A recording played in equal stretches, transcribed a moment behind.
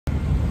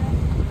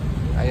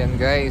Ayan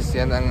guys,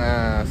 yan ang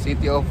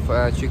City of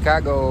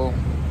Chicago.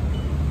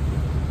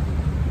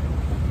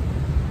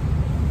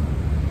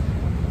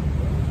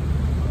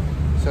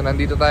 So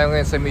nandito tayo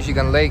ngayon sa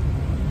Michigan Lake.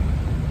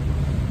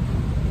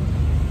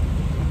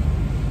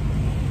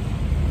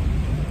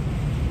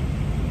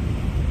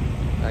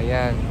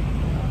 Ayan.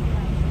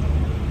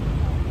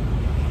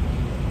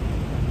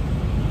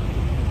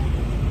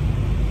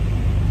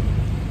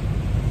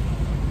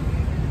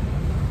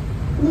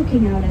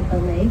 Looking out at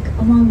the lake,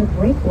 along the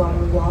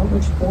breakwater wall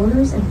which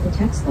borders and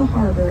protects the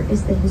harbor,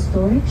 is the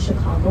historic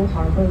Chicago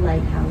Harbor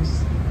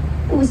Lighthouse.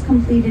 It was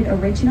completed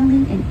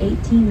originally in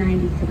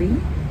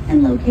 1893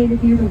 and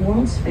located near the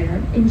World's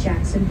Fair in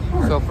Jackson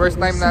Park. So first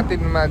time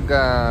natin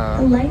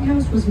the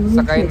lighthouse was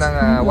moved sakay to its ng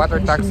current water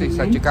taxi location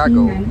sa in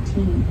Chicago.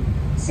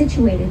 1919,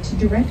 situated to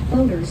direct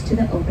boaters to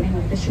the opening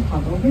of the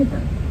Chicago River.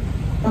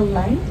 The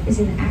light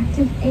is an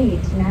active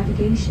aid to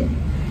navigation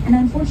and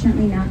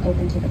unfortunately not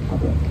open to the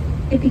public.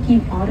 It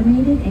became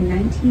automated in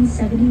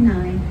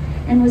 1979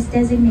 and was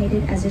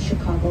designated as a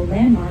Chicago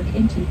landmark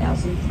in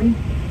 2003.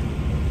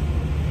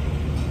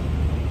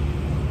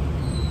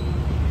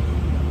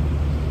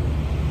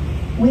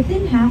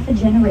 Within half a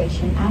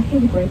generation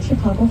after the Great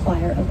Chicago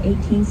Fire of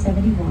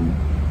 1871,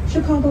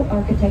 Chicago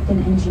architect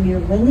and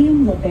engineer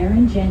William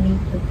LeBaron Jenney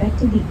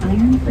perfected the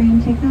iron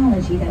frame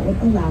technology that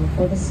would allow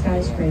for the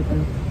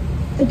skyscraper.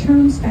 The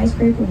term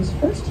skyscraper was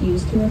first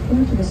used to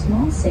refer to the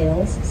small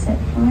sails set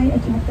high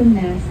atop the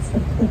masts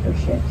of clipper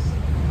ships,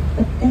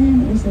 but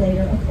then it was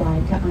later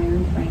applied to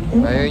iron frame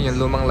buildings. Ayun, yung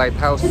lumang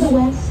lighthouse. To the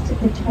west,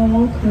 the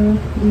tall,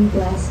 curved blue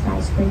glass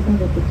skyscraper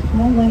with the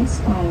tall white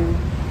spire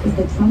is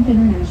the Trump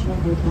International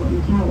Hotel and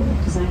Tower,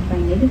 designed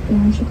by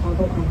native-born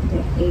Chicago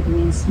architect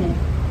Adrian Smith.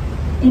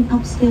 An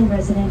upscale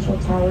residential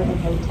tower and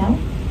hotel,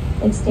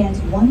 it stands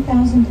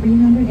 1,389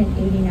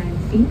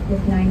 feet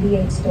with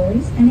 98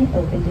 stories, and it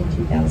opened in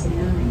 2009.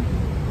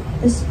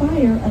 The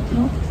spire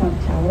atop Trump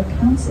Tower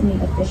counts in the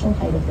official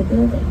height of the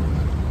building.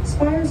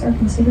 Spires are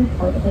considered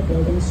part of a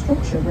building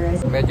structure,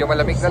 whereas medyo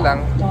malamig na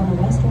lang. on the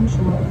western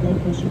shore of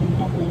Lake Michigan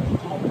have Lake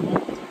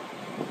Tideland,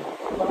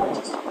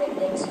 largest Great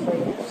Lakes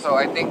freighter. So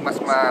I think mas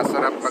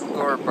masarap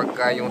pag-tour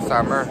pagka yung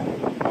summer.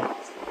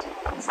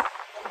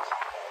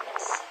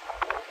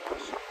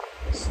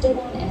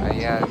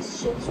 Ayan.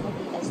 Ships will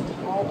be as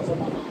tall as a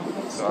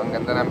Manhattan. So ang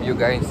ganda ng view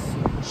guys.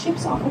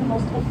 Ships offer the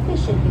most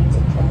efficient means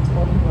of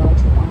transporting large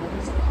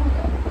quantities of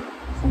cargo.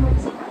 For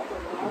example,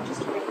 the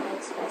largest Great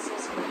Lakes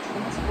vessels can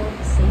transport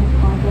the same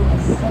cargo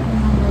as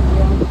 700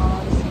 rail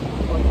cars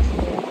or the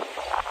train.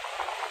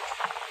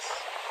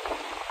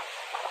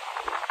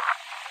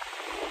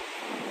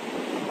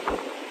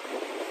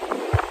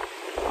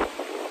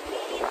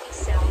 Immediately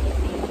south of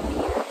Main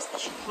Pier is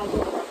the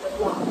Chicago Harbor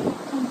Lock,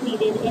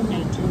 completed in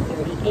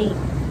 1938.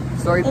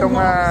 So itong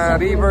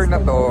river na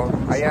to,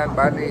 ayan,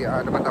 bali,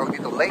 ano ba tawag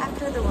dito? Lake.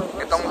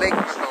 Itong lake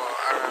na to,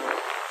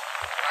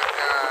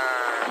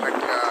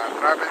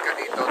 nag-travel ka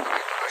dito,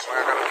 tuloy-tuloy,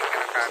 makakarating ka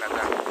ng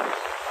Canada.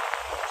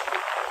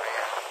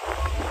 Ayan,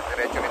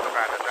 diretso nito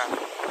Canada.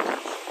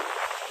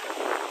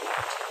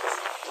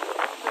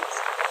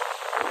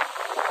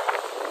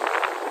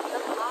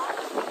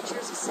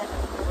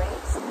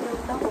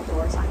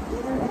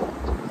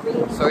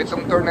 So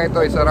itong tour na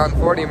ito is around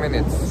 40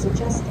 minutes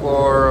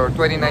for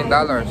 $29.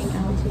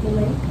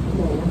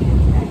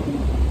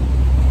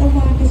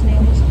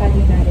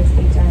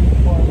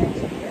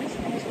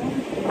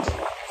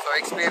 So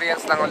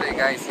experience lang ulit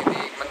guys, hindi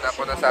man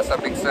ako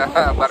nasasabik sa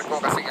barko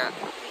kasi nga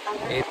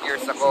 8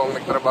 years akong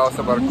nagtrabaho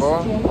sa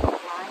barko.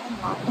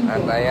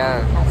 At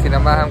ayan,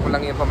 sinamahan ko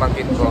lang yung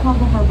pamangkin ko.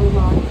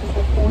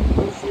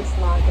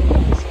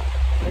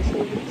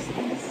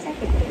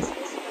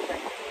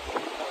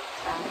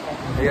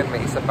 Ayun,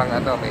 may isa pang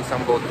may isang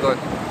boat doon.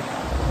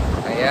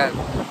 Ayan.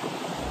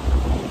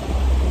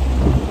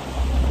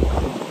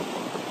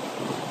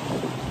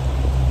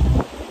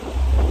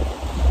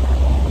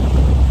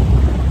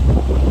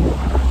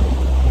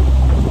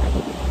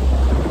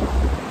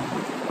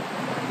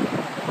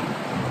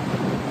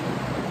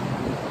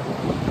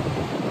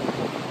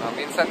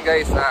 Minsan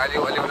guys,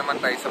 aliw-aliw naman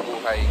tayo sa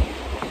buhay.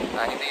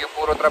 Hindi yung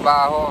puro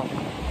trabaho.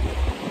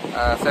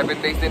 7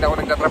 days din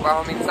ako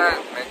nagtatrabaho minsan.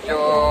 Medyo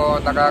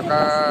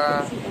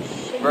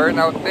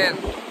nakaka-burnout din.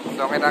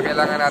 So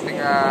kailangan nating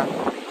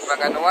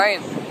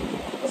mag-unwind.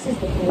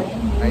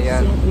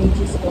 Ayan.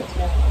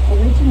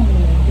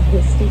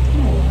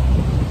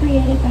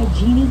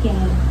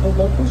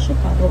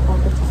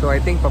 So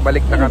I think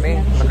pabalik na kami.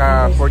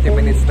 Naka 40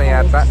 minutes na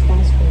yata.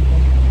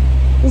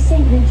 The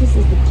St. Regis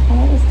is the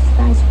tallest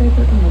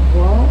skyscraper in the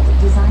world,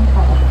 designed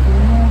by a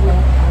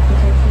premier-led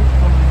architecture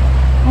firm,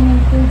 and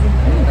includes an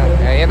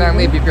elevator. Ayan ang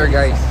Navy Pier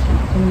guys.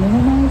 To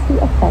minimize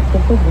the effect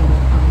of the wind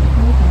on the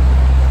building.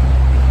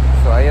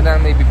 So ayan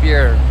ang Navy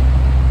Pier.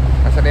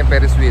 Nasaan yung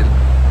Ferris wheel?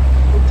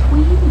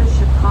 Between the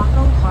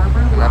Chicago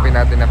Harbor Hanapin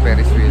natin ang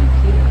Ferris wheel.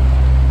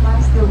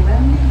 lies the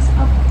remnants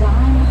of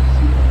Dime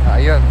Pier.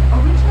 Ayun.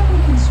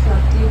 Originally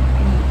constructed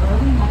in the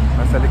early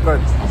Nasa likod.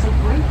 1900s as a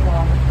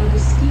breakwater for the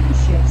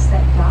steamships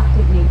that docked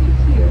at Navy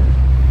Pier,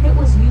 it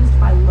was used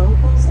by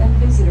locals and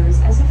visitors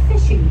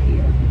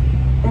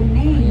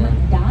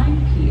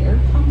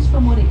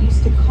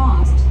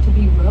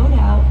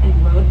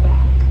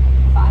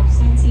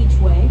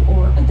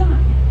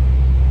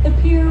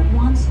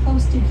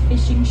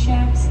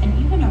ramps, and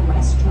even a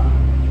restaurant.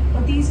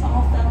 But these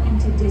all fell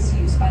into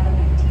disuse by the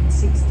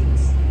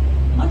 1960s.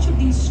 Much of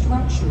these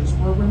structures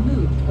were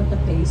removed, but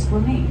the base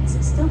remains,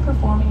 still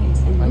performing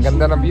its Ang initial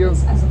ganda ng view.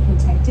 purpose as a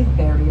protective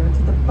barrier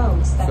to the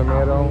boats that So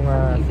merong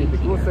operate from city Navy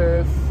Pier.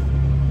 cruises.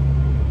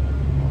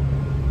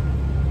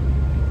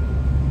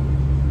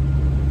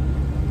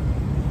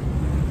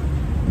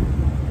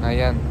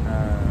 Ayan,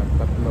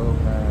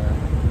 tatlong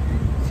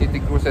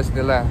city cruises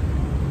nila.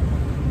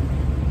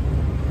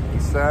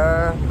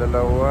 Isa,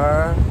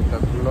 dalawa,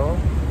 tatlo,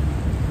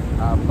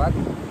 apat.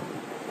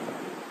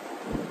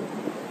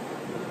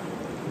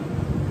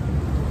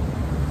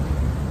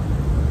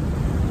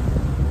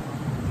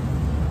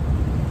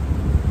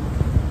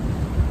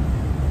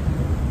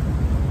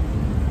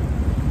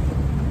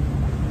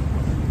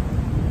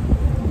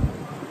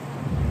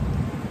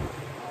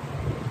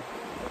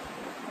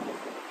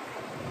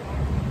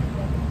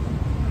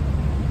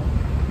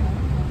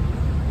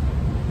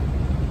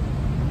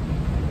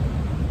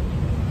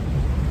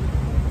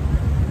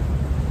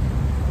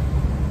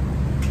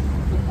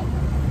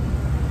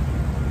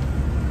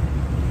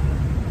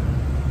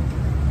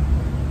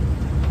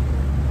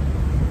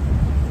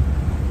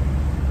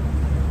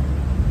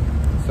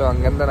 So, ang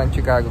ganda ng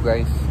Chicago,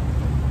 guys.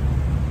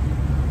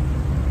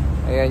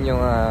 Ayan yung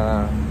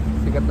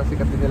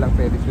sikat din nilang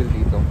Ferris wheel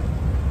dito.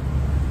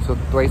 So,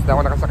 twice na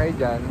ako nakasakay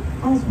dyan.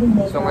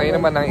 So,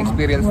 ngayon naman ang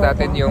experience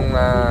natin yung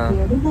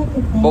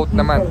boat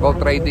naman, boat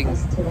riding.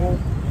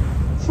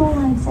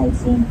 Shoreline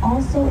Sightseeing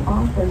also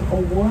offers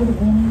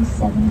award-winning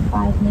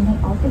 75-minute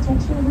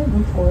architectural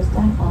river tours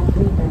down all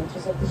three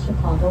branches of the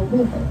Chicago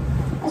River,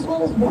 as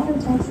well as water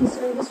taxi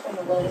service from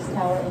the Lotus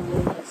Tower and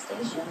Union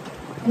Station,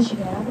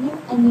 Michigan Avenue,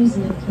 and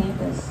Museum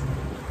Campus.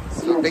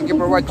 So, thank you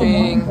for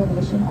watching.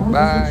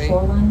 Bye.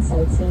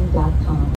 ShorelineSightseeing.com.